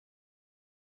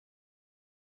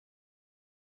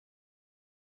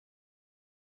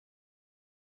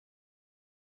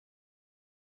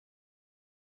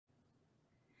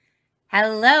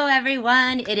Hello,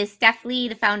 everyone. It is Steph Lee,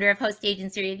 the founder of Host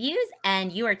Agency Reviews, and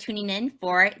you are tuning in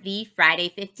for the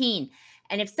Friday 15.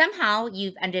 And if somehow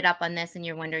you've ended up on this and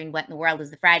you're wondering what in the world is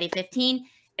the Friday 15,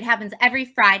 it happens every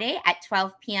Friday at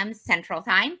 12 p.m. Central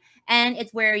Time. And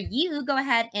it's where you go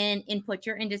ahead and input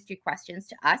your industry questions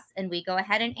to us, and we go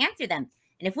ahead and answer them.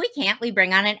 And if we can't, we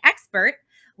bring on an expert,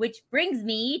 which brings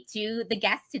me to the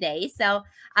guest today. So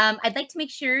I'd like to make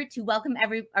sure to welcome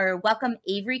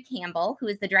Avery Campbell, who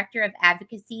is the Director of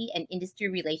Advocacy and Industry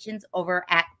Relations over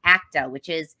at ACTA, which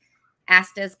is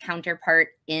ASTA's counterpart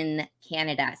in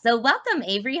Canada. So welcome,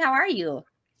 Avery. How are you?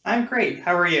 I'm great.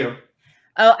 How are you?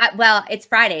 Oh, well, it's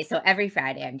Friday, so every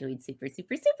Friday I'm doing super,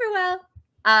 super, super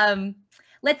well.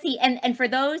 Let's see. And for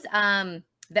those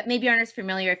that maybe aren't as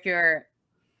familiar,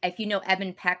 if you know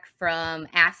Eben Peck from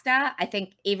ASTA, I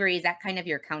think Avery, is that kind of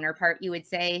your counterpart, you would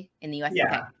say, in the US? Yeah.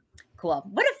 Okay, cool.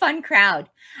 What a fun crowd.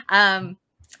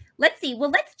 Let's see. Well,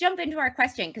 let's jump into our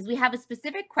question because we have a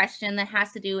specific question that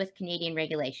has to do with Canadian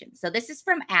regulation. So this is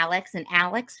from Alex, and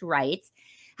Alex writes,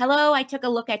 "Hello, I took a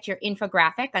look at your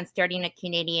infographic on starting a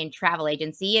Canadian travel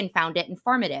agency and found it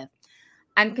informative.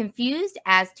 I'm confused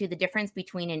as to the difference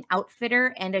between an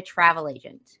outfitter and a travel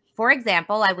agent. For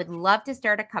example, I would love to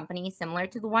start a company similar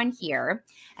to the one here."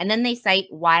 And then they cite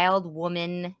Wild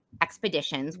Woman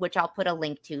Expeditions, which I'll put a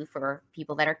link to for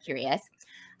people that are curious.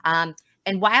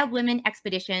 And Wild Women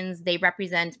Expeditions, they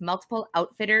represent multiple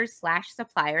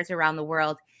outfitters/suppliers around the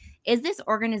world. Is this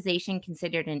organization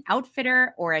considered an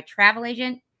outfitter or a travel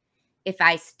agent? If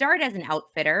I start as an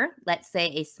outfitter, let's say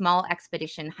a small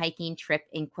expedition hiking trip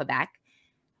in Quebec,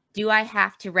 do I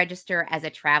have to register as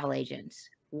a travel agent?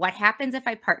 What happens if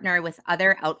I partner with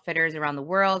other outfitters around the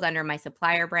world under my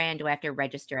supplier brand? Do I have to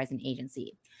register as an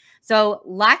agency? So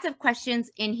lots of questions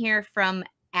in here from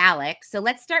Alex. So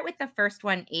let's start with the first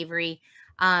one, Avery.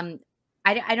 I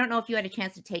don't know if you had a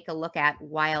chance to take a look at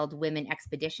Wild Women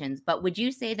Expeditions, but would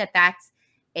you say that that's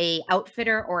a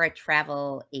outfitter or a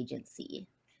travel agency?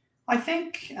 I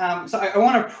think so. I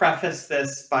want to preface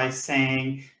this by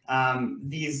saying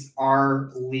these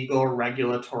are legal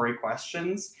regulatory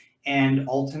questions, and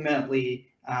ultimately,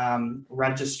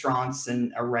 registrants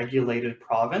in a regulated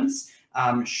province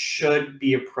should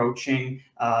be approaching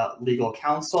legal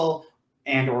counsel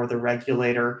and/or the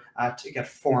regulator to get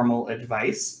formal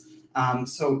advice.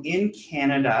 So in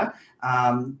Canada,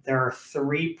 there are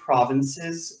 3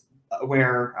 provinces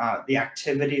where the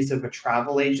activities of a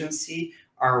travel agency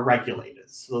are regulated.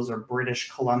 So those are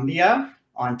British Columbia,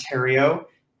 Ontario,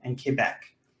 and Quebec.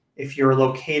 If you're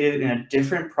located in a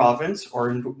different province or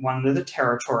in one of the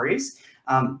territories,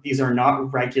 these are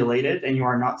not regulated and you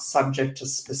are not subject to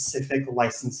specific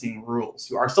licensing rules.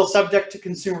 You are still subject to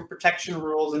consumer protection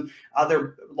rules and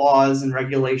other laws and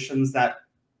regulations that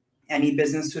any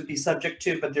business would be subject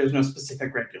to, but there's no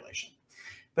specific regulation.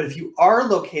 But if you are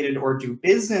located or do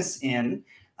business in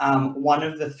one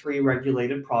of the 3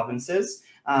 regulated provinces,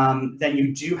 then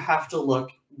you do have to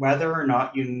look whether or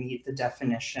not you meet the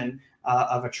definition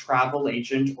of a travel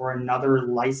agent or another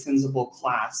licensable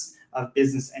class of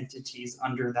business entities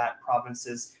under that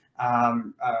province's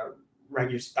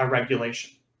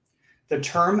regulation. The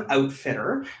term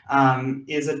outfitter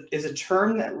is a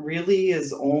term that really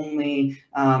is only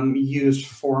used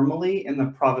formally in the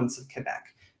province of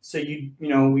Quebec. So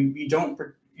we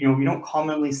don't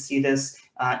commonly see this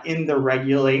in the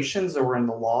regulations or in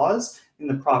the laws in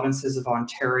the provinces of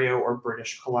Ontario or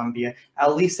British Columbia,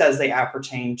 at least as they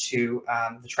appertain to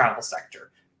the travel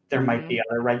sector. There might be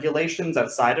other regulations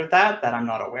outside of that I'm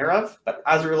not aware of, but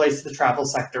as it relates to the travel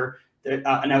sector,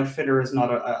 an outfitter is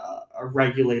not a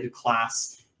regulated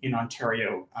class in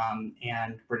Ontario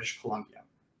and British Columbia.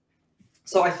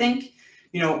 So I think,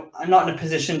 I'm not in a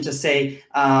position to say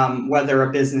whether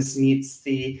a business meets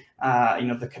the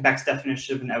Quebec's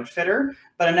definition of an outfitter,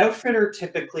 but an outfitter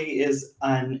typically is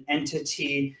an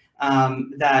entity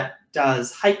that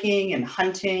does hiking and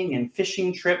hunting and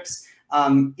fishing trips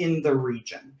in the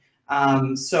region.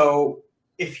 So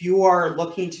if you are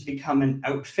looking to become an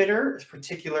outfitter,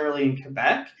 particularly in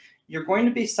Quebec, you're going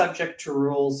to be subject to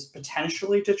rules,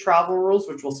 potentially to travel rules,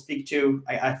 which we'll speak to,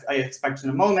 I expect, in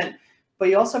a moment. But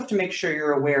you also have to make sure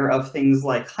you're aware of things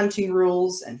like hunting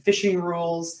rules and fishing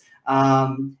rules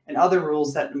and other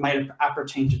rules that might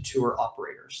appertain to tour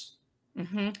operators.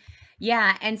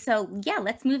 Yeah. And so, yeah,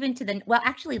 let's move into well,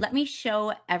 actually, let me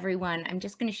show everyone. I'm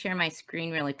just going to share my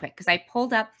screen really quick because I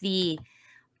pulled up the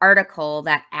article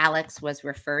that Alex was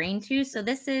referring to. So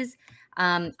this is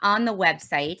on the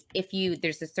website.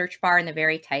 There's a search bar in the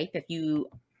very type. If you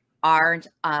aren't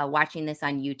watching this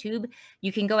on YouTube,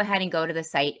 you can go ahead and go to the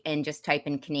site and just type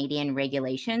in Canadian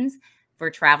regulations. for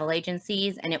travel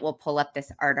agencies, and it will pull up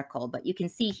this article. But you can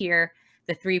see here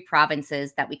the 3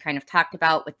 provinces that we kind of talked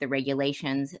about with the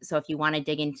regulations. So if you want to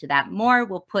dig into that more,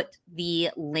 we'll put the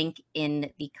link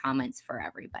in the comments for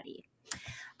everybody.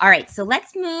 All right, so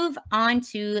let's move on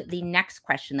to the next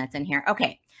question that's in here.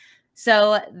 Okay,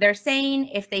 so they're saying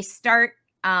if they start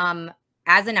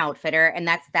as an outfitter, and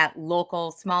that's that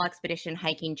local small expedition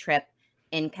hiking trip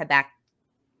in Quebec,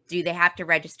 do they have to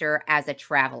register as a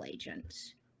travel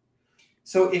agent?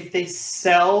 So if they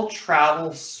sell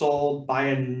travel sold by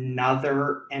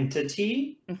another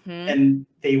entity, then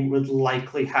they would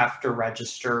likely have to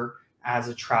register as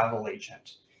a travel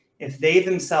agent. If they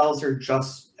themselves are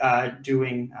just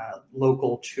doing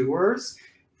local tours,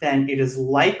 then it is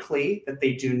likely that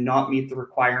they do not meet the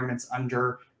requirements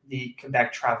under the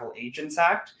Quebec Travel Agents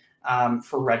Act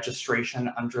for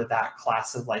registration under that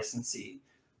class of licensee.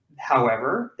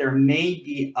 However, there may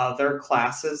be other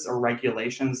classes or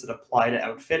regulations that apply to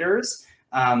outfitters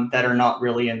that are not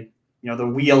really in the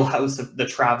wheelhouse of the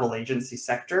travel agency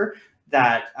sector,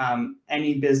 that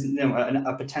any business,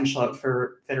 a potential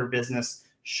outfitter business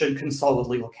should consult with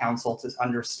legal counsel to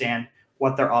understand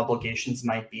what their obligations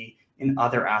might be in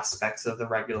other aspects of the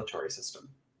regulatory system.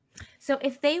 So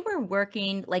if they were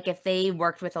working, like if they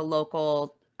worked with a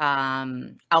local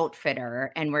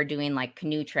outfitter and were doing like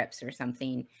canoe trips or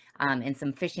something, and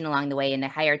some fishing along the way, and they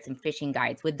hired some fishing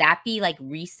guides, would that be like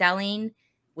reselling?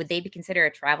 Would they be considered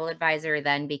a travel advisor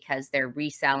then, because they're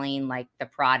reselling like the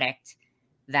product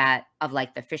that of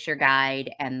like the fisher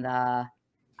guide and the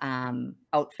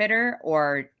outfitter?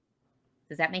 Or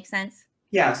does that make sense?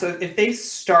 Yeah, so if they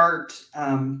start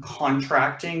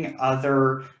contracting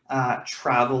other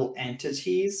travel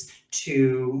entities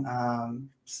to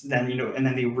then and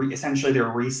then essentially they're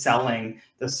reselling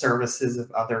the services of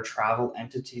other travel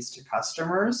entities to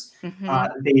customers,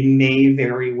 they may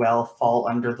very well fall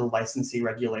under the licensee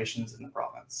regulations in the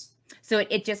province. So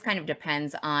it just kind of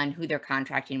depends on who they're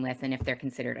contracting with and if they're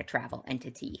considered a travel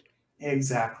entity.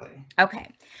 Exactly. Okay,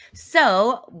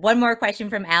 so one more question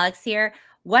from Alex here.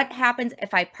 What happens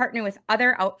if I partner with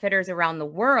other outfitters around the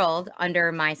world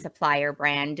under my supplier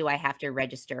brand? Do I have to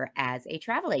register as a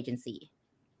travel agency?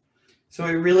 So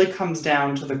it really comes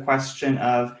down to the question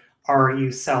of, are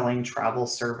you selling travel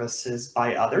services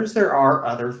by others? There are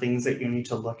other things that you need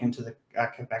to look into the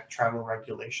Quebec travel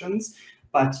regulations,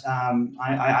 but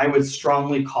I would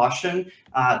strongly caution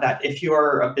that if you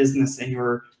are a business and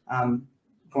you're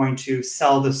going to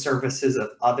sell the services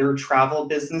of other travel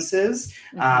businesses,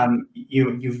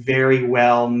 you very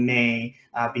well may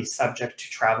be subject to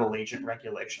travel agent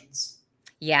regulations.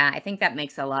 Yeah, I think that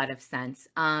makes a lot of sense.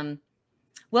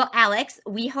 Well, Alex,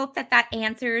 we hope that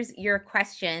answers your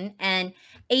question. And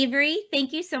Avery,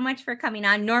 thank you so much for coming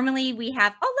on. Normally we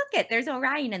have, there's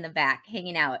Orion in the back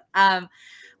hanging out.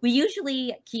 We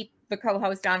usually keep the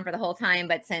co-host on for the whole time,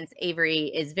 but since Avery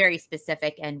is very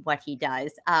specific in what he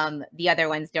does, the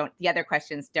other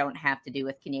questions don't have to do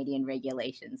with Canadian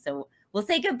regulations. So we'll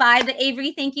say goodbye, but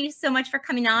Avery, thank you so much for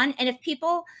coming on. And if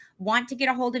people want to get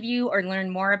a hold of you or learn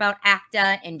more about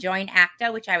ACTA and join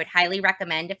ACTA, which I would highly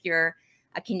recommend if you're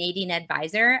a Canadian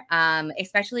advisor,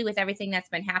 especially with everything that's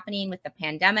been happening with the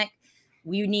pandemic,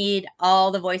 we need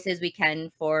all the voices we can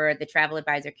for the travel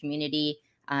advisor community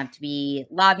to be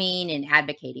lobbying and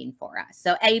advocating for us.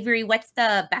 So Avery, what's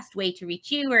the best way to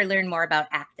reach you or learn more about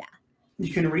ACTA?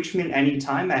 You can reach me at any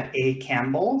time at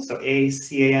acampbell, so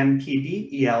ACAMPBELL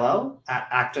at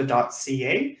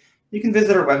acta.ca. You can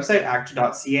visit our website,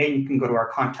 acta.ca, and you can go to our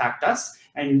Contact Us,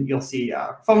 and you'll see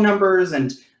phone numbers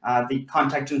and the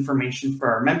contact information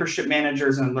for our membership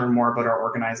managers and learn more about our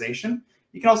organization.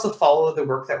 You can also follow the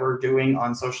work that we're doing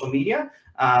on social media,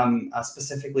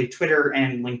 specifically Twitter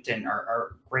and LinkedIn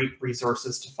are great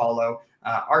resources to follow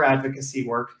our advocacy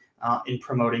work in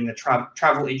promoting the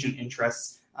travel agent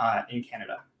interests in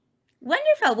Canada.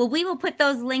 Wonderful. Well, we will put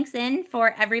those links in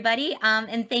for everybody.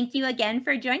 And thank you again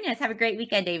for joining us. Have a great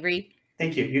weekend, Avery.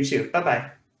 Thank you. You too. Bye-bye.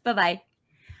 Bye-bye.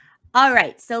 All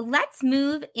right, so let's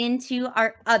move into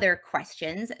our other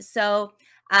questions. So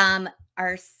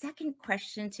our second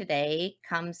question today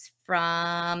comes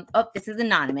from, this is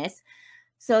anonymous.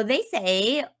 So they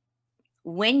say,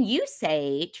 when you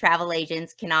say travel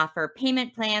agents can offer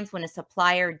payment plans when a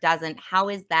supplier doesn't, how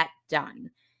is that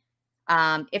done?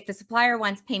 If the supplier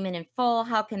wants payment in full,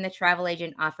 how can the travel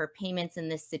agent offer payments in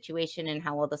this situation, and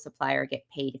how will the supplier get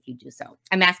paid if you do so?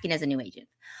 I'm asking as a new agent.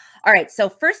 All right. So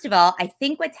first of all, I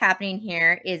think what's happening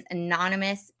here is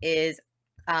Anonymous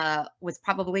was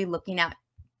probably looking at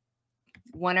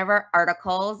one of our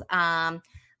articles.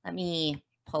 Let me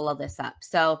pull all this up.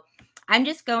 So I'm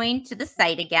just going to the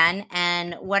site again.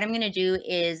 And what I'm going to do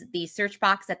is the search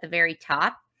box at the very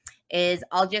top is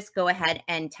I'll just go ahead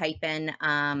and type in,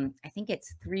 I think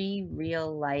it's 3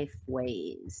 real life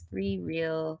ways. 3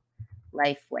 real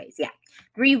life ways. Yeah.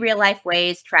 3 real life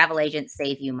ways travel agents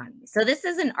save you money. So this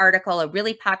is an article, a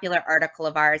really popular article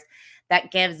of ours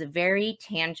that gives very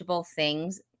tangible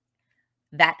things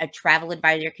that a travel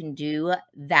advisor can do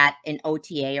that an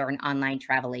OTA or an online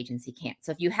travel agency can't.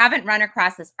 So if you haven't run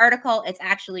across this article, it's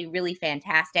actually really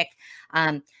fantastic.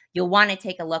 You'll want to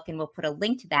take a look, and we'll put a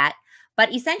link to that.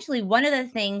 But essentially, one of the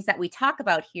things that we talk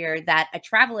about here that a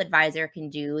travel advisor can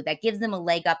do that gives them a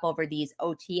leg up over these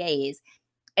OTAs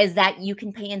is that you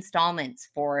can pay installments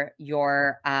for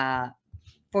your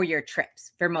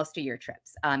trips, for most of your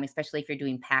trips, especially if you're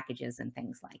doing packages and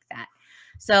things like that.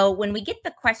 So when we get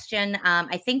the question,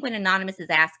 I think when Anonymous is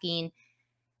asking,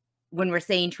 when we're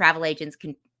saying travel agents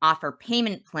can offer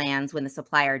payment plans when the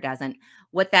supplier doesn't,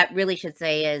 what that really should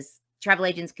say is travel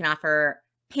agents can offer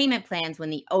payment plans when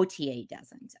the OTA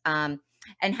doesn't.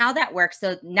 And how that works.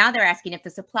 So now they're asking, if the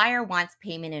supplier wants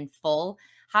payment in full,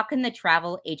 how can the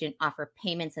travel agent offer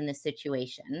payments in this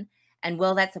situation? And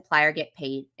will that supplier get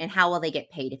paid? And how will they get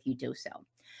paid if you do so?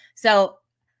 So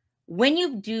when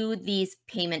you do these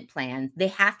payment plans, they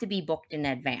have to be booked in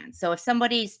advance. So if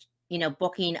somebody's,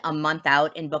 booking a month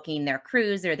out and booking their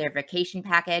cruise or their vacation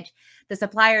package, the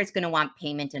supplier is going to want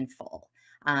payment in full.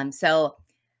 So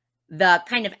the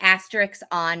kind of asterisk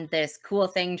on this cool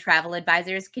thing travel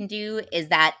advisors can do is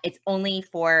that it only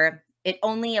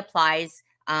applies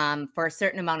for a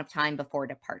certain amount of time before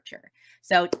departure.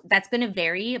 So that's going to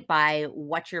vary by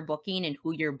what you're booking and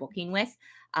who you're booking with.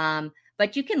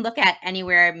 But you can look at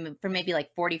anywhere from maybe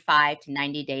like 45 to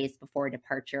 90 days before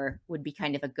departure would be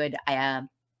kind of a good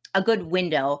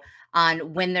window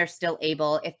on when they're still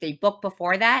able. If they book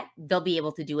before that, they'll be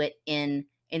able to do it in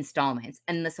installments.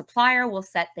 And the supplier will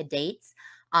set the dates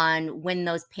on when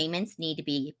those payments need to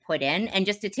be put in. And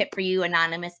just a tip for you,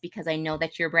 Anonymous, because I know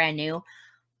that you're brand new,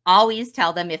 always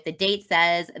tell them if the date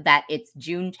says that it's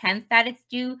June 10th that it's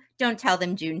due, don't tell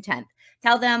them June 10th.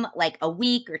 Tell them like a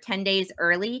week or 10 days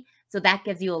early. So that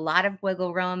gives you a lot of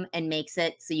wiggle room and makes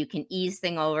it so you can ease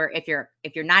things over if you're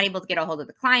not able to get a hold of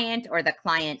the client or the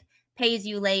client pays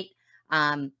you late.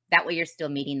 That way you're still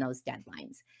meeting those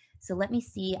deadlines. So let me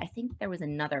see. I think there was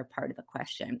another part of the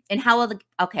question. And how will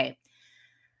okay.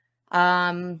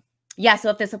 Yeah, so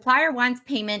if the supplier wants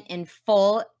payment in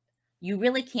full, you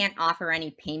really can't offer any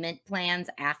payment plans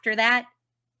after that.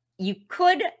 You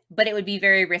could, but it would be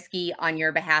very risky on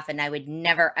your behalf. And I would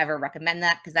never, ever recommend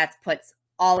that because that puts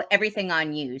everything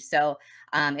on you. So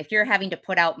if you're having to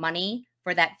put out money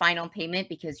for that final payment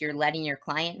because you're letting your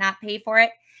client not pay for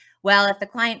it, well, if the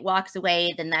client walks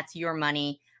away, then that's your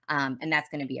money. And that's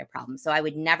going to be a problem. So I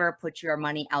would never put your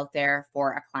money out there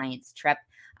for a client's trip.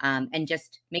 And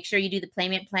just make sure you do the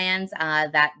payment plans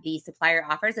that the supplier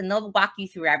offers, and they'll walk you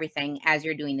through everything as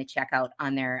you're doing the checkout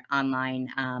on their online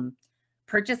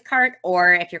purchase cart,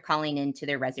 or if you're calling into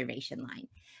their reservation line.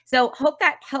 So hope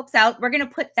that helps out. We're going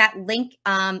to put that link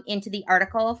into the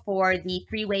article for the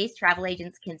 3 ways travel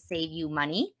agents can save you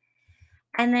money.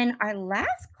 And then our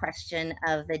last question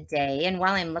of the day, and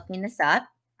while I'm looking this up,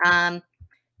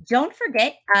 don't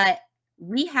forget,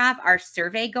 we have our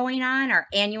survey going on, our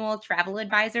annual travel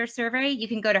advisor survey. You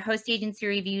can go to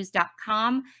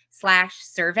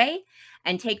hostagencyreviews.com/survey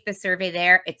and take the survey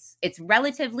there. It's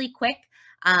relatively quick.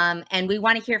 And we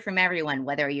want to hear from everyone,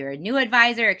 whether you're a new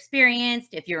advisor,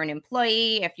 experienced, if you're an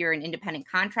employee, if you're an independent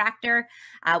contractor.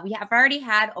 We have already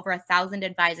had over 1,000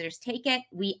 advisors take it.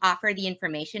 We offer the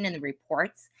information and the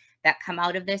reports that come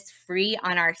out of this free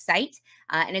on our site.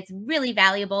 And it's really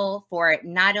valuable for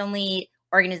not only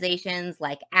organizations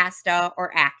like ASTA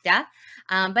or ACTA,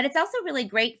 but it's also really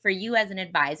great for you as an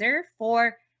advisor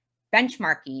for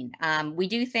benchmarking. We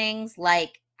do things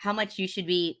like how much you should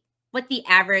be, what the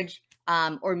average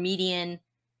or median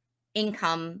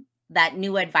income that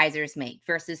new advisors make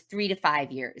versus 3 to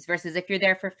 5 years versus if you're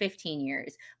there for 15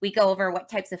 years. We go over what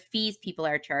types of fees people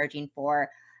are charging for,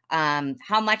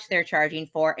 how much they're charging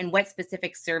for, and what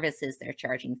specific services they're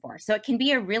charging for. So it can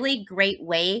be a really great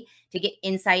way to get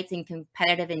insights and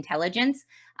competitive intelligence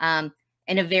in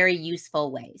a very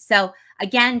useful way. So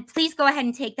again, please go ahead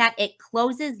and take that. It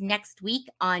closes next week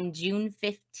on June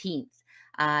 15th.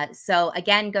 So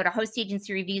again, go to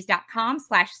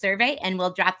hostagencyreviews.com/survey, and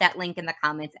we'll drop that link in the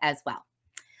comments as well.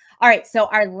 All right. So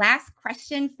our last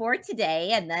question for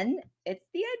today, and then it's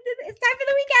the end. It's time for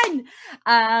the weekend.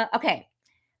 Okay.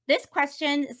 This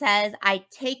question says,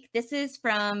 this is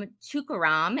from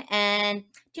Tukaram, and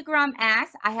Tukaram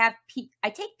asks, I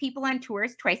take people on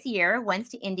tours twice a year, once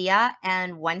to India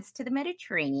and once to the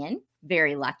Mediterranean.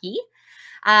 Very lucky.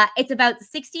 It's about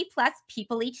 60 plus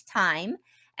people each time.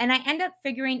 And I end up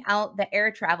figuring out the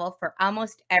air travel for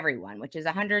almost everyone, which is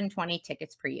 120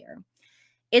 tickets per year.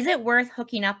 Is it worth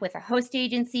hooking up with a host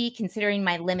agency considering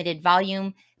my limited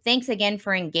volume? Thanks again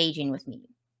for engaging with me.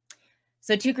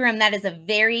 So Tukaram, that is a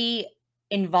very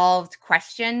involved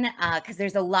question because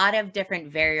there's a lot of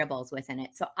different variables within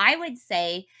it. So I would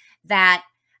say that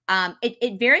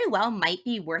it very well might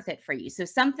be worth it for you. So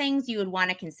some things you would want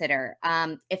to consider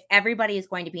if everybody is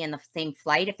going to be in the same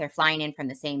flight, if they're flying in from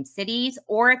the same cities,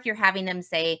 or if you're having them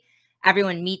say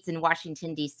everyone meets in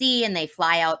Washington, D.C. and they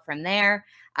fly out from there.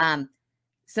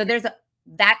 So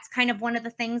that's kind of one of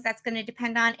the things that's going to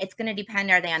depend on. It's going to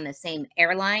depend, are they on the same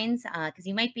airlines? Because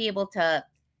you might be able to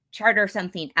charter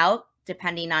something out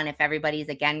depending on if everybody's,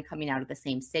 again, coming out of the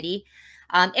same city.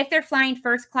 If they're flying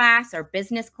first class or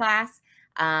business class,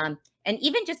 and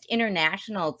even just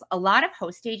internationals, a lot of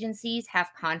host agencies have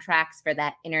contracts for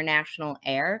that international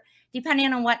air,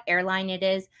 depending on what airline it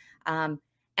is. And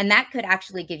that could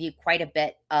actually give you quite a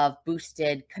bit of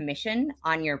boosted commission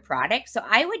on your product. So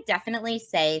I would definitely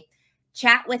say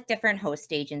chat with different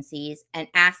host agencies and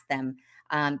ask them,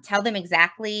 tell them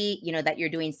exactly, that you're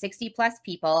doing 60 plus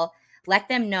people, let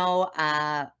them know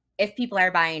if people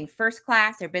are buying first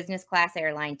class or business class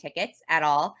airline tickets at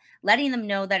all, letting them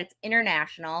know that it's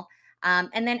international,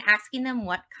 and then asking them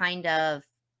what kind of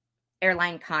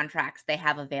airline contracts they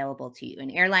have available to you.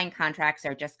 And airline contracts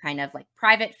are just kind of like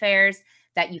private fares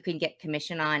that you can get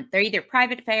commission on. They're either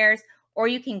private fares or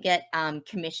you can get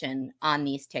commission on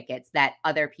these tickets that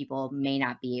other people may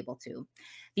not be able to.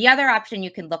 The other option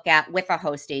you can look at with a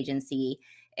host agency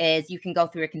is you can go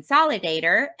through a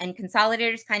consolidator, and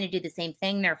consolidators kind of do the same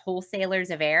thing. They're wholesalers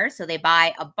of air. So they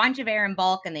buy a bunch of air in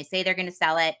bulk and they say they're going to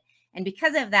sell it. And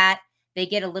because of that, they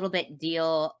get a little bit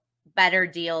better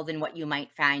deal than what you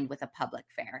might find with a public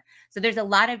fare. So there's a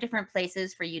lot of different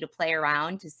places for you to play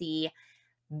around to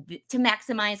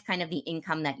maximize kind of the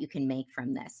income that you can make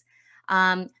from this.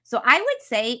 So I would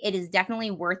say it is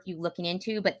definitely worth you looking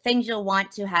into, but things you'll want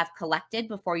to have collected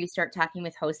before you start talking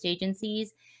with host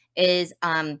agencies is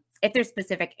if there's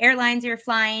specific airlines you're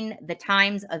flying, the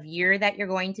times of year that you're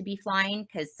going to be flying,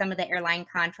 because some of the airline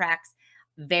contracts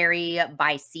vary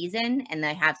by season and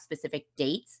they have specific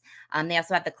dates. They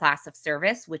also have the class of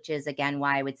service, which is, again,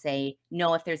 why I would say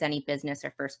know if there's any business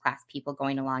or first class people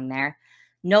going along there.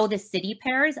 Know the city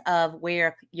pairs of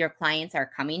where your clients are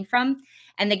coming from.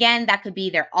 And again, that could be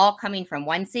they're all coming from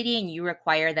one city and you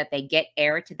require that they get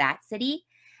air to that city.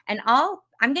 And I'm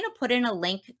going to put in a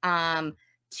link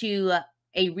to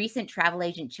a recent travel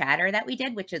agent chatter that we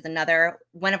did, which is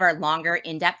one of our longer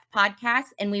in-depth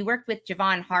podcasts. And we worked with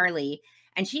Javon Harley,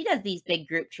 and she does these big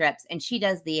group trips and she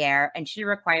does the air, and she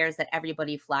requires that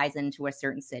everybody flies into a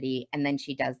certain city and then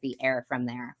she does the air from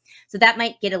there. So that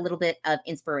might get a little bit of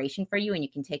inspiration for you and you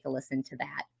can take a listen to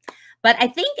that. But I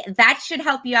think that should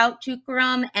help you out,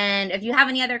 Tukaram. And if you have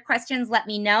any other questions, let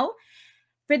me know.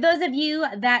 For those of you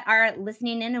that are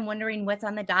listening in and wondering what's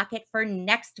on the docket for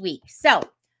next week. So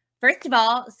first of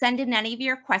all, send in any of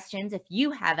your questions. If you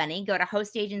have any, go to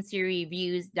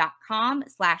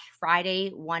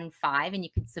hostagencyreviews.com/Friday15 and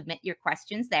you can submit your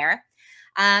questions there.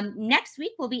 Next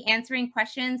week, we'll be answering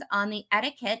questions on the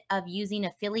etiquette of using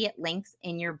affiliate links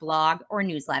in your blog or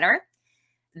newsletter.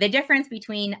 The difference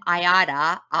between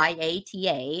IATA,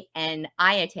 IATA, and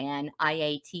IATAN,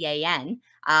 IATAN,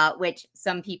 which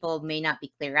some people may not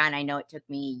be clear on. I know it took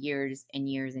me years and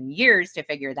years and years to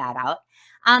figure that out.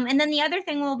 And then the other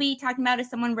thing we'll be talking about is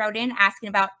someone wrote in asking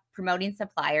about promoting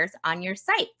suppliers on your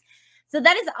site. So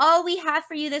that is all we have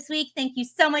for you this week. Thank you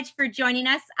so much for joining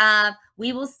us.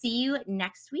 We will see you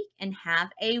next week and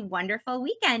have a wonderful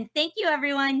weekend. Thank you,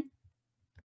 everyone.